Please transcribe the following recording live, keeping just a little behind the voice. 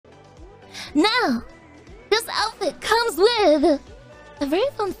Now, this outfit comes with a very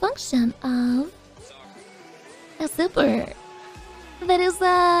fun function of a zipper. That is,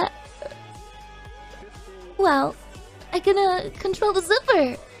 well, I can control the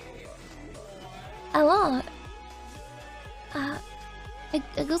zipper a lot.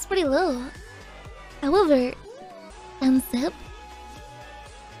 It goes pretty low. However, unzip.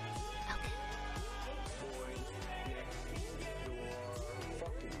 Okay.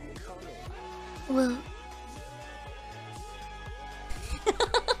 Well.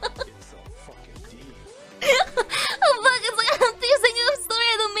 Oh fuck, it's like I'm teasing you a story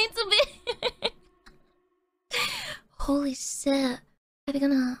I don't mean to be. Holy shit. Are they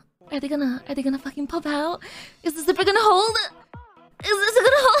gonna fucking pop out? Is the zipper gonna hold? Is this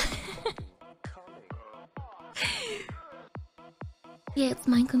gonna hold? Yeah, it's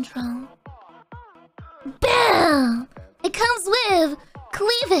mind control. BAM! It comes with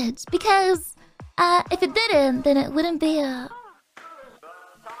cleavage because if it didn't, then it wouldn't be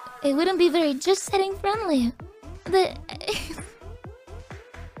very just setting friendly.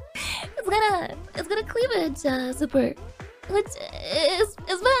 It's got a cleavage zipper, which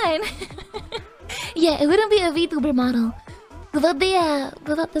is fine. Yeah, it wouldn't be a Vtuber model without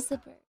the zipper.